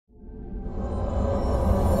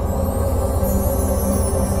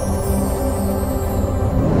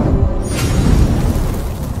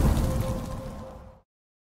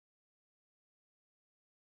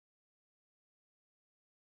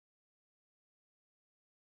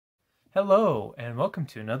Hello, and welcome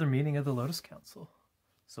to another meeting of the Lotus Council.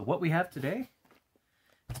 So what we have today,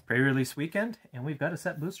 it's pre-release weekend, and we've got a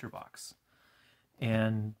set booster box.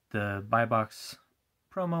 And the buy box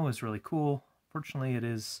promo is really cool. Fortunately, it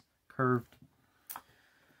is curved.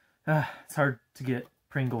 It's hard to get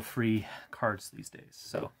Pringle-free cards these days.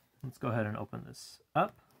 So let's go ahead and open this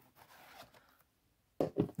up.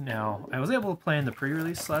 Now, I was able to play in the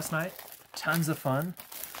pre-release last night. Tons of fun.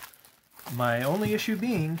 My only issue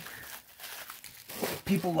being,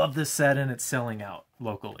 people love this set and it's selling out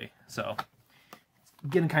locally. So, it's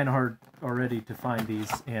getting kind of hard already to find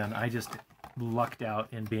these, and I just lucked out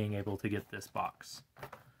in being able to get this box.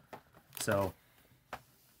 So,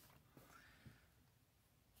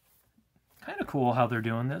 kind of cool how they're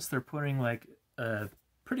doing this. They're putting like a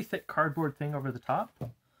pretty thick cardboard thing over the top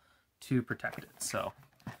to protect it. So,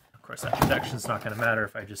 of course, that protection's not going to matter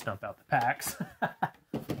if I just dump out the packs.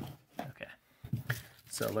 Okay.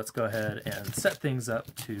 So let's go ahead and set things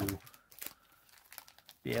up to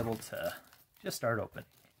be able to just start opening.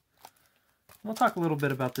 We'll talk a little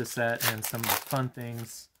bit about this set and some of the fun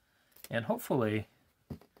things, and hopefully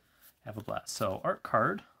have a blast. So, art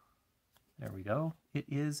card. There we go. It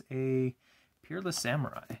is a Peerless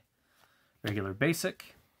Samurai. Regular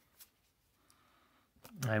basic.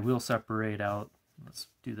 I will separate out, let's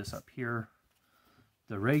do this up here,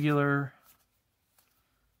 the regular.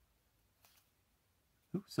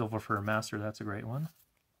 Ooh, Silver Fur Master, that's a great one.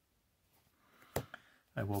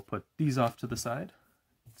 I will put these off to the side.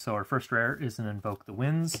 So our first rare is an Invoke the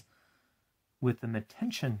Winds with the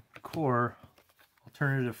Matention Core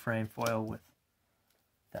alternative frame foil with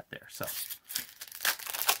that there. So,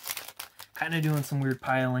 kind of doing some weird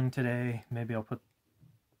piling today. Maybe I'll put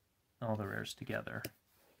all the rares together.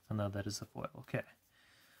 I know that is a foil. Okay.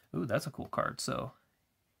 Ooh, that's a cool card. So,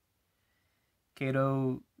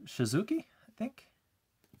 Kato Shizuki, I think.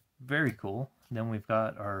 Very cool. Then we've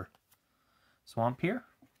got our Swamp here.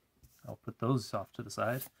 I'll put those off to the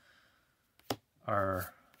side.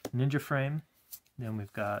 Our Ninja Frame. Then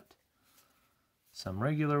we've got some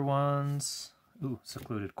regular ones. Ooh,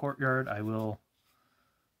 Secluded Courtyard. I will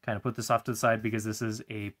kind of put this off to the side because this is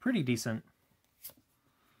a pretty decent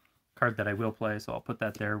card that I will play, so I'll put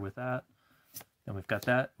that there with that. Then we've got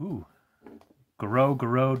that. Ooh,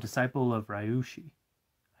 Goro, Disciple of Ryushi.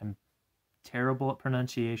 I'm terrible at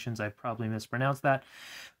pronunciations. I've probably mispronounced that.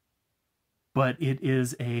 But it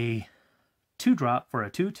is a 2-drop for a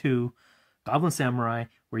 2/2 Goblin Samurai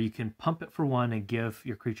where you can pump it for 1 and give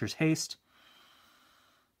your creatures haste.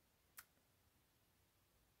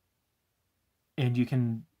 And you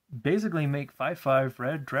can basically make 5/5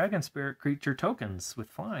 red Dragon Spirit creature tokens with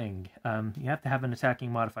flying. You have to have an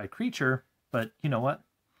attacking modified creature, but you know what?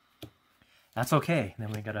 That's okay.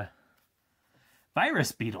 Then we got a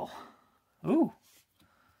Virus Beetle. Ooh,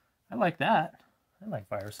 I like that. I like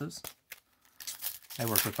viruses. I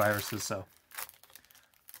work with viruses, so.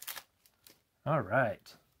 All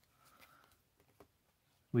right.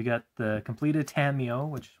 We got the completed Tamio,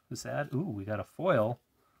 which was sad. Ooh, we got a foil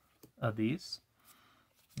of these.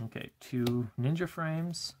 Okay, 2 Ninja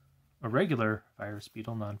Frames. A regular Virus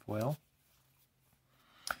Beetle, non-foil.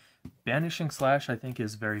 Banishing Slash, I think,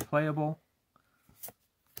 is very playable.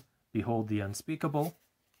 Behold the Unspeakable.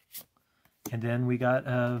 And then we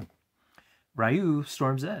got Ryu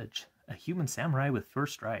Storm's Edge, a human samurai with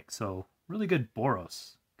first strike. So really good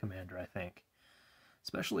Boros commander, I think.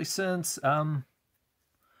 Especially since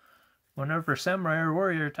whenever samurai or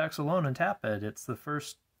warrior attacks alone and tap it, it's the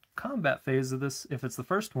first combat phase of this. If it's the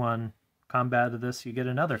first one, combat of this, you get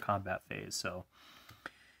another combat phase. So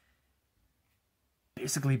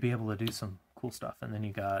basically be able to do some cool stuff. And then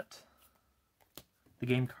you got the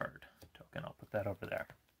game card token. I'll put that over there.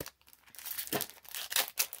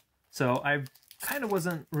 So I kind of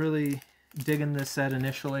wasn't really digging this set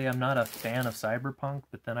initially. I'm not a fan of Cyberpunk,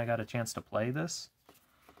 but then I got a chance to play this.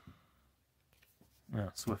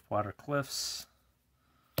 Swiftwater Cliffs.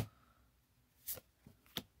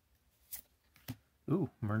 Ooh,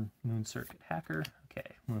 Moon Circuit Hacker.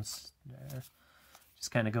 Okay, just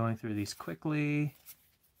kind of going through these quickly.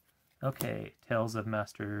 Okay, Tales of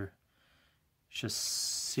Master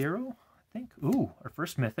Shishiro, I think. Ooh, our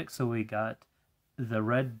first mythic. So we got the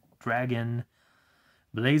Red Dragon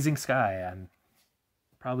Blazing Sky. I'm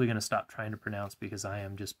probably going to stop trying to pronounce because I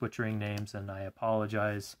am just butchering names, and I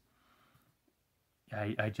apologize.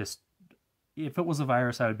 I just, if it was a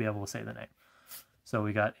virus, I would be able to say the name. So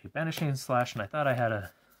we got a Banishing Slash, and I thought I had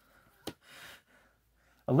a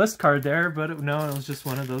list card there, but no, it was just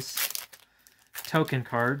one of those token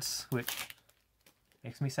cards, which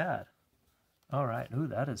makes me sad. All right, ooh,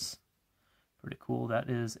 that is pretty cool. That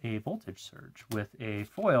is a Voltage Surge with a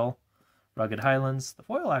foil Rugged Highlands. The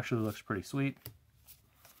foil actually looks pretty sweet.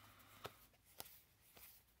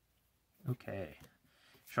 Okay.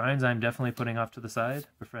 Shrines I'm definitely putting off to the side,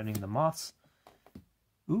 befriending the moths.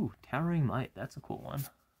 Ooh, Towering Might. That's a cool one.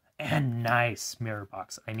 And nice mirror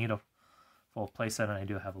box. I need a full playset, and I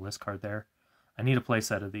do have a list card there. I need a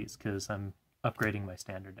playset of these because I'm upgrading my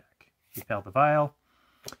standard deck. Repel the Vile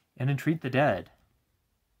and Entreat the Dead.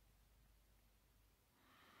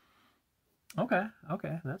 Okay,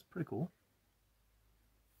 that's pretty cool.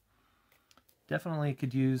 Definitely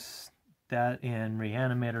could use that in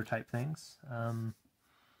Reanimator type things. Kind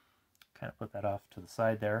of put that off to the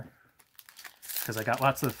side there because I got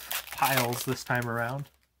lots of piles this time around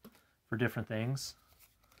for different things.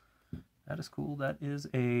 That is cool. That is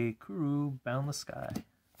a Kuru Boundless Sky.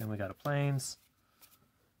 Then we got a Plains.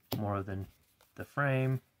 More than the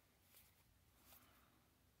frame.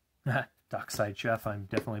 Dockside Chef, I'm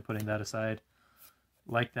definitely putting that aside.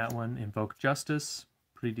 Like that one. Invoke Justice.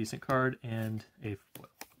 Pretty decent card. And a foil.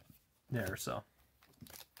 There, so.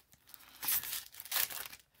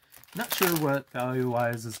 Not sure what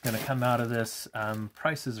value-wise is going to come out of this.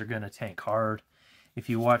 Prices are going to tank hard. If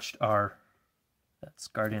you watched our... That's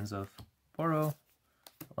Guardians of Poro.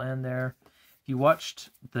 Land there. If you watched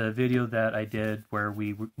the video that I did where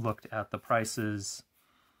we looked at the prices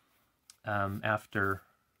after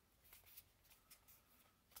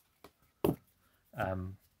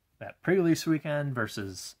that pre-release weekend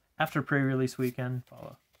versus after pre-release weekend,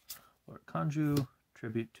 follow Lord Kanju,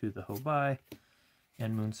 Tribute to the Hobai,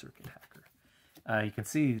 and Moon Circuit Hacker. You can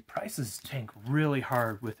see prices tank really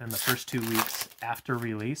hard within the first 2 weeks after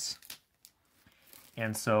release.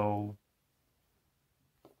 And so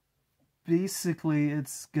basically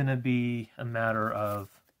it's going to be a matter of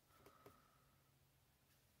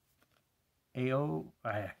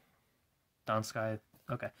Dawn Sky.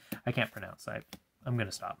 Okay, I can't pronounce. I'm going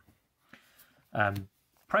to stop.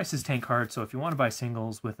 Prices tank hard, so if you want to buy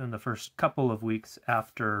singles within the first couple of weeks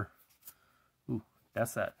after... Ooh,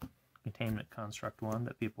 that's that Containment Construct one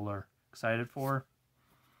that people are excited for.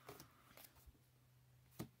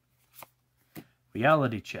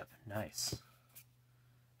 Reality Chip, nice.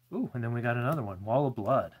 Ooh, and then we got another one, Wall of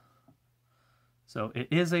Blood. So it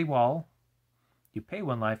is a wall. You pay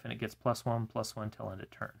 1 life and it gets +1/+1 till end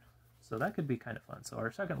of turn. So that could be kind of fun. So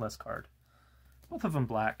our second list card. Both of them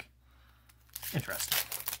black. Interesting.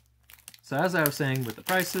 So as I was saying with the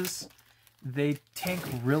prices, they tank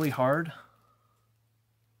really hard.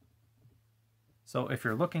 So if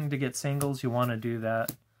you're looking to get singles, you want to do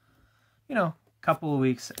that, you know, a couple of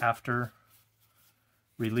weeks after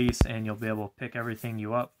release, and you'll be able to pick everything you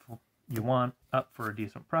want up for a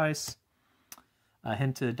decent price. A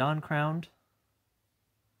hint to Dawn Crowned.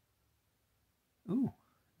 Ooh,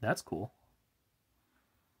 that's cool.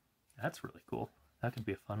 That's really cool. That could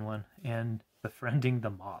be a fun one. And Befriending the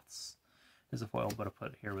Moths is a foil, but I'll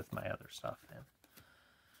put it here with my other stuff. And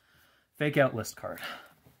Fake Out list card.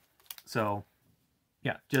 So,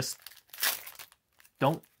 yeah, just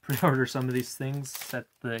don't pre-order some of these things at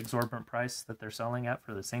the exorbitant price that they're selling at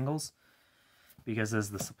for the singles, because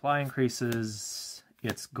as the supply increases,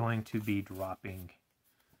 it's going to be dropping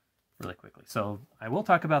really quickly. So I will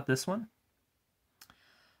talk about this one.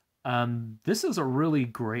 This is a really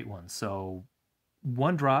great one. So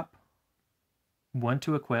 1 drop, 1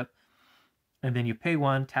 to equip, and then you pay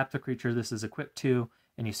 1, tap the creature. This is equipped 2,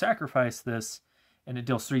 and you sacrifice this, and it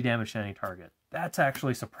deals 3 damage to any target. That's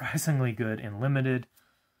actually surprisingly good and limited.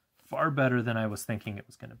 Far better than I was thinking it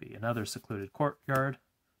was going to be. Another Secluded Courtyard,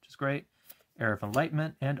 which is great. Air of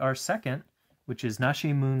Enlightenment, and our second, which is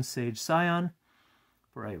Nashi Moon Sage Scion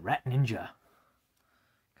for a Rat Ninja.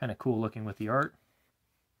 Kind of cool looking with the art.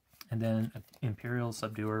 And then an Imperial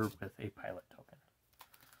Subduer with a Pilot token.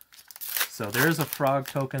 So there's a Frog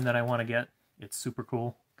token that I want to get. It's super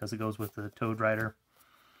cool because it goes with the Toad Rider.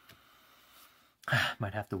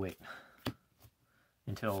 Might have to wait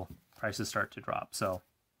until prices start to drop. So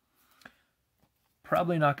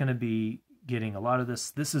probably not going to be getting a lot of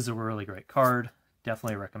this. This is a really great card.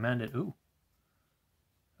 Definitely recommend it. Ooh.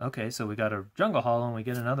 Okay, so we got a Jungle Hollow and we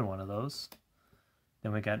get another one of those.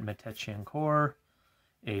 Then we got Metechian Core,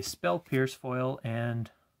 a Spell Pierce foil, and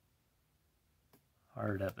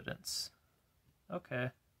Hard Evidence.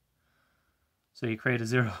 Okay. So you create a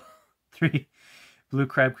 0/3 blue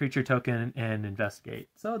crab creature token and investigate.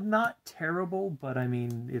 So not terrible, but I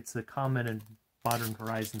mean, it's a common in Modern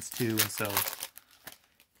Horizons 2, and so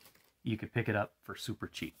you could pick it up for super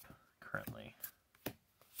cheap currently.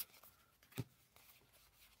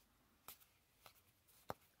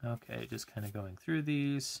 Okay, just kind of going through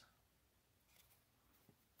these.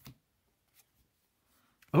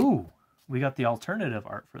 Ooh, we got the alternative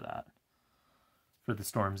art for that. for the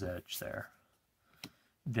Storm's Edge there.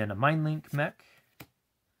 Then a Mind Link mech.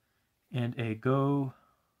 And a Go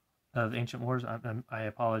of Ancient Wars. I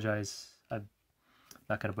apologize. I'm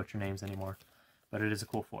not going to butcher names anymore. But it is a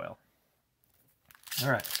cool foil.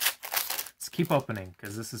 Alright. Let's keep opening,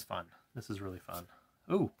 because this is fun. This is really fun.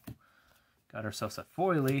 Ooh. Got ourselves a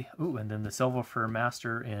foily. Ooh, and then the Silver Fur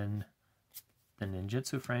Master in the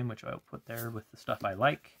ninjutsu frame, which I'll put there with the stuff I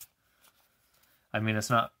like. I mean, it's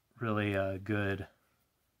not really a good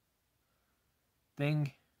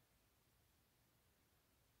thing.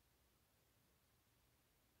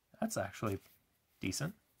 That's actually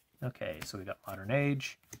decent. Okay, so we got Modern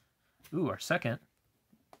Age. Ooh, our second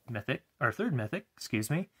mythic, our third mythic, excuse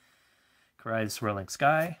me. Karai the Swirling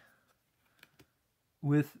Sky.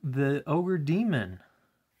 With the Ogre Demon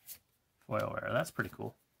foil wear. That's pretty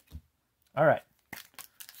cool. Alright.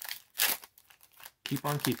 Keep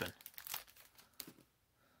on keeping.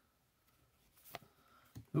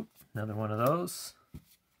 Oop, another one of those.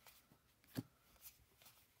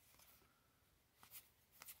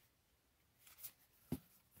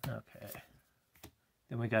 Okay.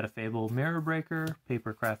 Then we got a Fable Mirror Breaker,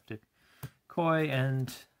 Paper Crafted Koi,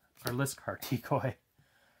 and our list card decoy.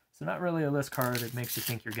 So not really a list card, it makes you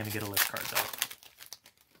think you're going to get a list card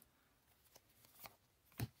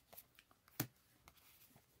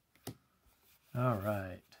though.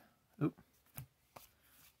 Alright. Oop.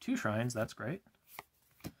 2 shrines, that's great.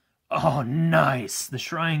 Oh, nice! The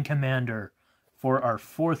Shrine Commander for our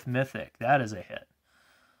 4th mythic. That is a hit.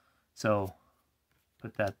 So,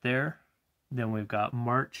 put that there. Then we've got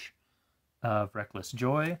March of Reckless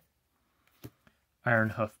Joy,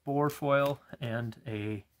 Iron Hoof Boar foil, and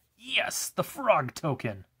a, yes, the Frog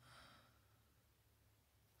token.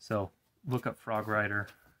 So, look up Frog Rider.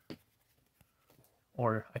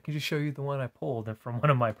 Or I can just show you the one I pulled from one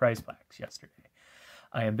of my prize packs yesterday.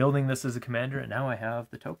 I am building this as a commander, and now I have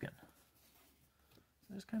the token.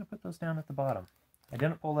 So just kind of put those down at the bottom. I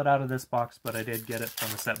didn't pull it out of this box, but I did get it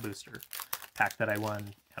from the set booster pack that I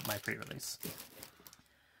won at my pre-release.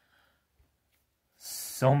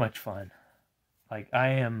 So much fun. Like,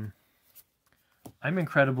 I'm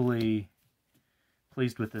incredibly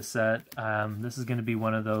pleased with this set. This is going to be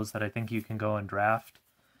one of those that I think you can go and draft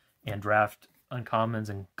uncommons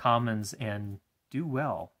and commons and do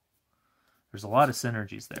well. There's a lot of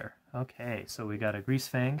synergies there. Okay, so we got a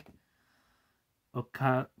Greasefang.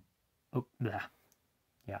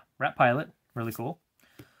 Rat Pilot, really cool.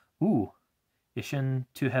 Ooh, Ishin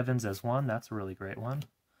Two Heavens as one, that's a really great one.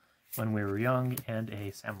 When We Were Young, and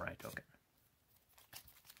a Samurai token.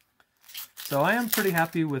 So I am pretty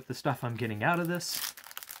happy with the stuff I'm getting out of this.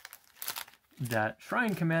 That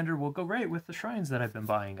Shrine Commander will go great with the shrines that I've been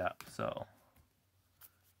buying up, so.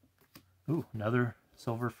 Ooh, another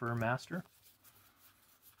Silver Fur Master.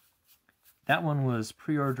 That one was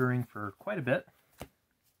pre-ordering for quite a bit.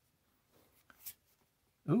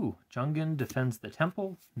 Ooh, Jungin Defends the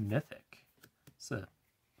Temple, Mythic. It's a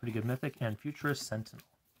pretty good Mythic, and Futurist Sentinel,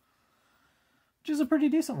 which is a pretty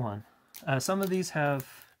decent one. Some of these have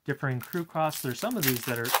differing crew costs. There's some of these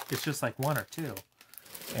that are, it's just like 1 or 2.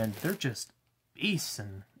 And they're just beasts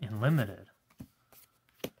and limited.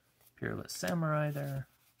 Peerless Samurai there.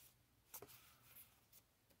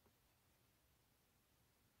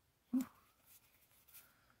 Whew.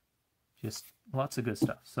 Just lots of good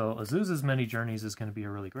stuff. So Azusa's Many Journeys is going to be a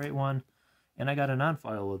really great one. And I got a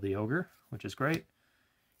non-foil of the Ogre, which is great.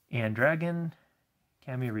 And Dragon,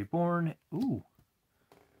 Kami Reborn, ooh.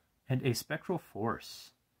 And a Spectral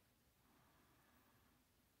Force.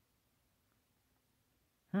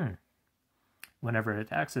 Whenever it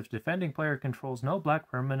attacks, if defending player controls no black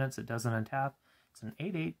permanents, it doesn't untap. It's an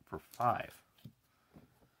 8/8 for 5.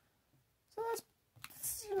 So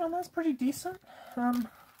that's, you know, that's pretty decent. I'm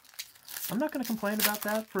not going to complain about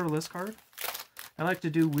that for a list card. I like to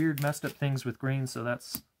do weird, messed up things with green, so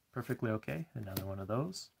that's perfectly okay. Another one of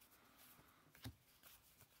those.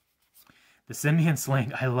 The Simian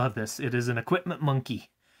Sling, I love this. It is an equipment monkey.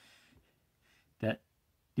 That,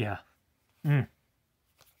 yeah.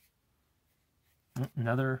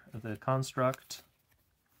 Another of the construct.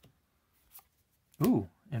 Ooh,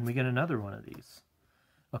 and we get another one of these.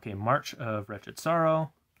 Okay, March of Wretched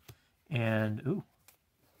Sorrow. And, ooh.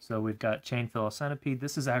 So we've got Chain Centipede.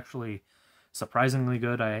 This is actually surprisingly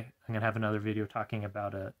good. I'm going to have another video talking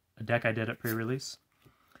about a deck I did at pre-release.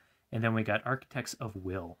 And then we got Architects of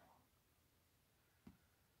Will.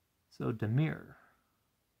 So, Demir.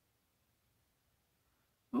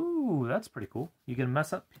 Ooh, that's pretty cool. You can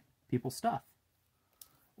mess up people's stuff.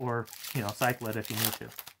 Or, you know, cycle it if you need to.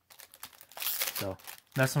 So,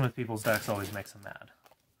 messing with people's decks always makes them mad.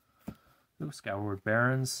 Ooh, Skyward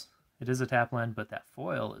Barons. It is a tap land, but that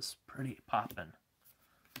foil is pretty poppin'.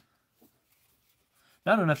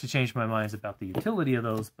 Not enough to change my minds about the utility of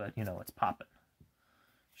those, but, you know, it's poppin'.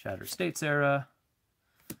 Shattered States Era,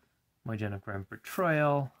 Moygen Grim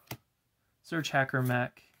Betrayal, Search Hacker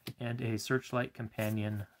Mech, and a Searchlight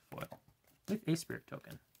Companion foil with a spirit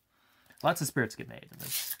token. Lots of spirits get made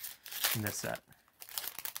in this set.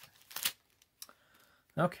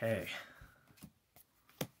 Okay.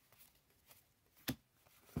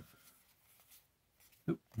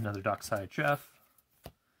 Oop, another Dockside Chef.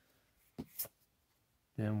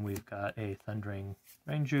 Then we've got a Thundering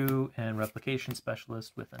Rainju and Replication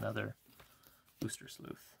Specialist with another Booster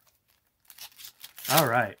Sleuth.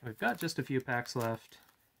 Alright, we've got just a few packs left.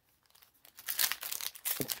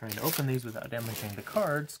 Trying to open these without damaging the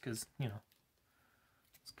cards, because, you know,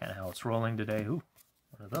 it's kind of how it's rolling today. Ooh,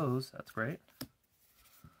 one of those, that's great.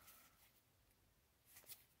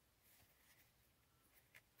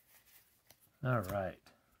 Alright.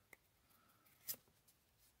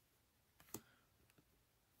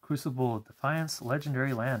 Crucible of Defiance,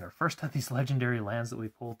 Legendary Land. Our first of these legendary lands that we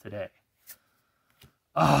pulled today.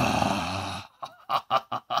 Ah!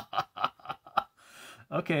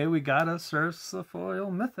 Okay, we got a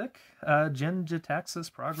Sursafoil Mythic.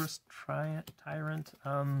 Jin-Jitaxis, Progress Tyrant.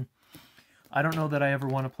 I don't know that I ever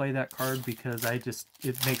want to play that card because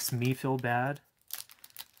it makes me feel bad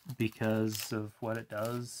because of what it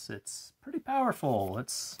does. It's pretty powerful.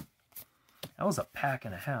 That was a pack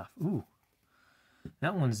and a half. Ooh.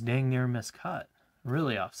 That one's dang near miscut.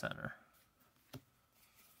 Really off center.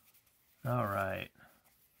 Alright.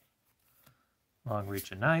 Long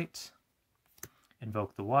Reach of Night.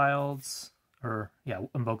 Invoke the Wilds.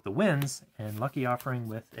 Invoke the Winds. And Lucky Offering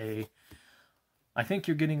with a... I think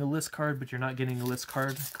you're getting a list card, but you're not getting a list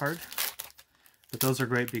card. But those are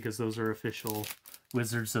great because those are official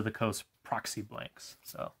Wizards of the Coast proxy blanks.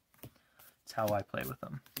 So, it's how I play with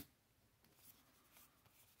them.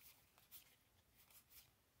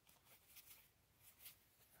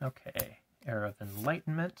 Okay, Era of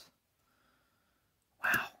Enlightenment.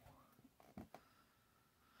 Wow.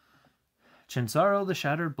 Chinzaro the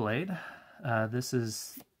Shattered Blade. This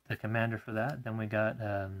is the commander for that. Then we got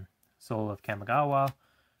Soul of Kamigawa,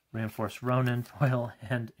 Reinforced Ronin foil,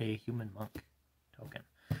 and a Human Monk token.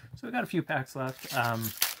 So we got a few packs left.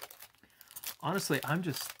 Honestly,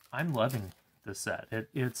 I'm loving this set.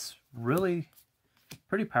 It's really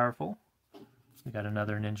pretty powerful. We got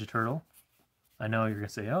another Ninja Turtle. I know you're going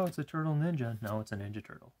to say, oh, it's a Turtle Ninja. No, it's a Ninja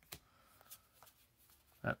Turtle.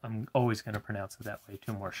 I'm always going to pronounce it that way.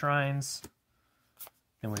 2 more Shrines.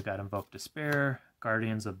 Then we've got Invoke Despair,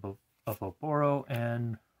 Guardians of Oboro,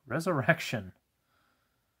 and Resurrection.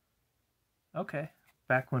 Okay.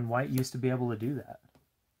 Back when White used to be able to do that.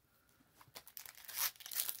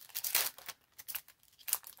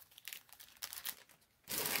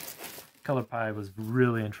 Color Pie was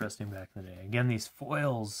really interesting back in the day. Again, these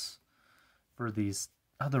foils for these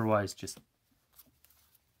otherwise just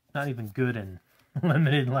not even good in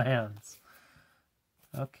limited lands.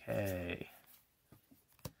 Okay.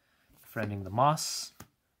 Befriending the Moss.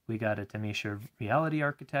 We got a Tamisha Reality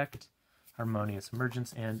Architect, Harmonious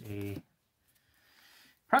Emergence, and a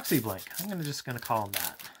Proxy Blank. I'm just gonna call them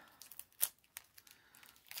that.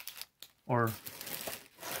 Or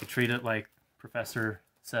to treat it like Professor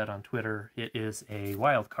said on Twitter, it is a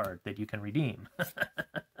wild card that you can redeem.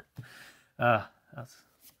 That's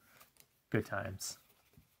good times.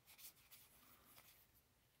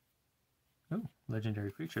 Ooh,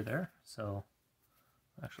 legendary creature there. So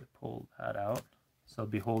actually pulled that out. So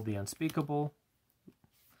Behold the Unspeakable,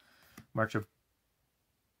 March of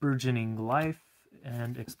Burgeoning Life,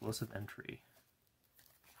 and Explosive Entry.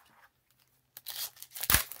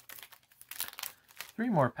 3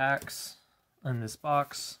 more packs in this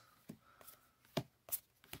box.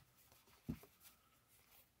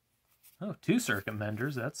 Oh, 2 Circuit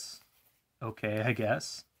Menders. That's okay, I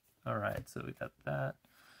guess. Alright, so we got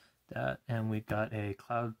that, and we got a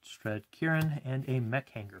Cloudstred Kieran and a Mech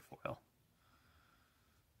Hanger foil.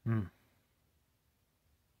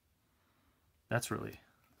 That's really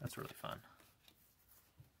fun.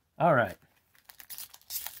 Alright.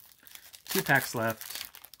 2 packs left.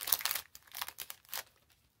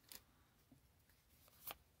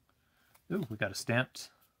 Ooh, we got a stamped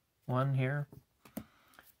one here.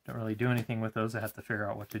 Don't really do anything with those. I have to figure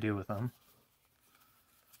out what to do with them.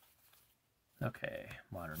 Okay,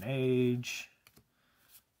 Modern Age.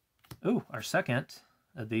 Ooh, our second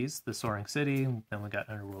of these, the Soaring City. Then we got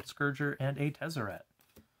Underworld Scourger and a Tezzeret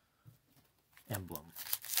emblem.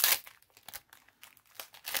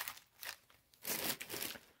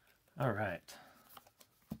 All right.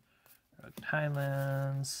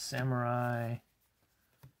 Highlands, Samurai.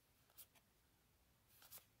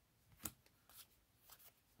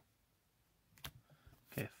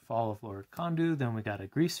 Okay, Fall of Lord Kondu. Then we got a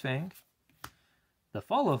Greasefang. The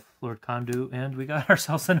Fall of Lord Kondu, and we got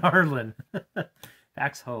ourselves an Arlen.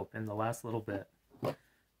 Pax Hope in the last little bit. But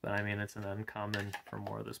I mean, it's an uncommon for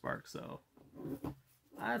more of the spark, so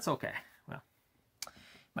that's okay. Well, you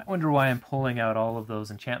might wonder why I'm pulling out all of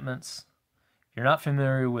those enchantments. If you're not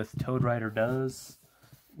familiar with Toad Rider does,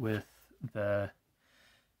 with the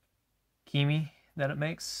Kimi that it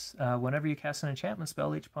makes, whenever you cast an enchantment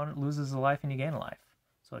spell, each opponent loses a life and you gain a life.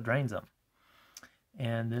 So it drains them.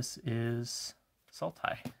 And this is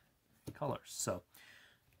Sultai colors. So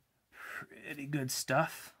pretty good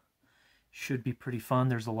stuff. Should be pretty fun.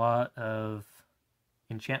 There's a lot of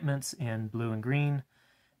enchantments in blue and green.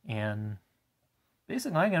 And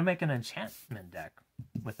basically I'm going to make an enchantment deck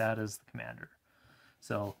with that as the commander.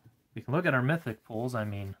 So we can look at our mythic pools. I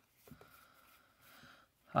mean,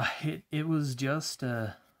 it was just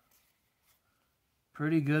a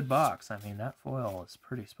pretty good box. I mean, that foil is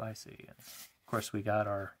pretty spicy. And of course, we got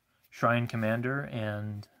our Shrine Commander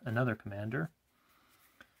and another commander.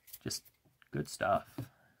 Just good stuff.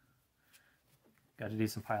 Got a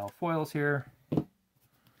decent pile of foils here.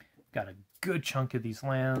 Got a good chunk of these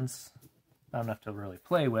lands. Not enough to really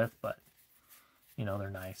play with, but, you know, they're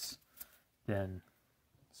nice. Then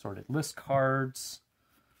sorted list cards.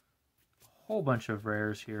 A whole bunch of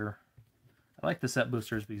rares here. I like the set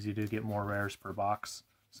boosters because you do get more rares per box.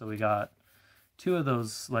 So we got 2 of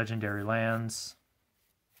those legendary lands.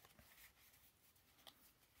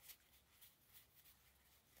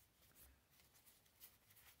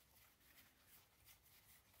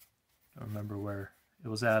 I don't remember where it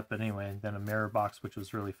was at, but anyway, then a mirror box, which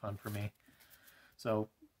was really fun for me. So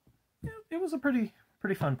yeah, it was a pretty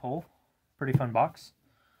fun pull, pretty fun box,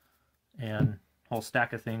 and a whole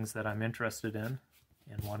stack of things that I'm interested in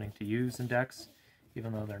and wanting to use in decks,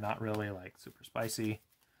 even though they're not really like super spicy. It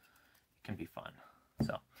can be fun.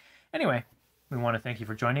 So anyway, we want to thank you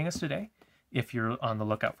for joining us today. If you're on the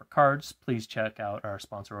lookout for cards, please check out our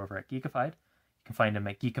sponsor over at Geekified. You can find them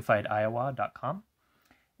at geekifiedoiowa.com.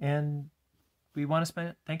 And we want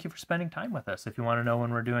to thank you for spending time with us. If you want to know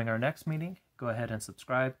when we're doing our next meeting, go ahead and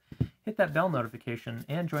subscribe, hit that bell notification,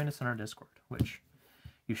 and join us in our Discord, which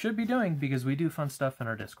you should be doing because we do fun stuff in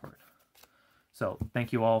our Discord. So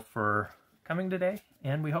thank you all for coming today,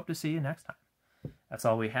 and we hope to see you next time. That's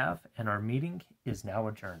all we have, and our meeting is now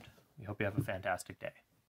adjourned. We hope you have a fantastic day.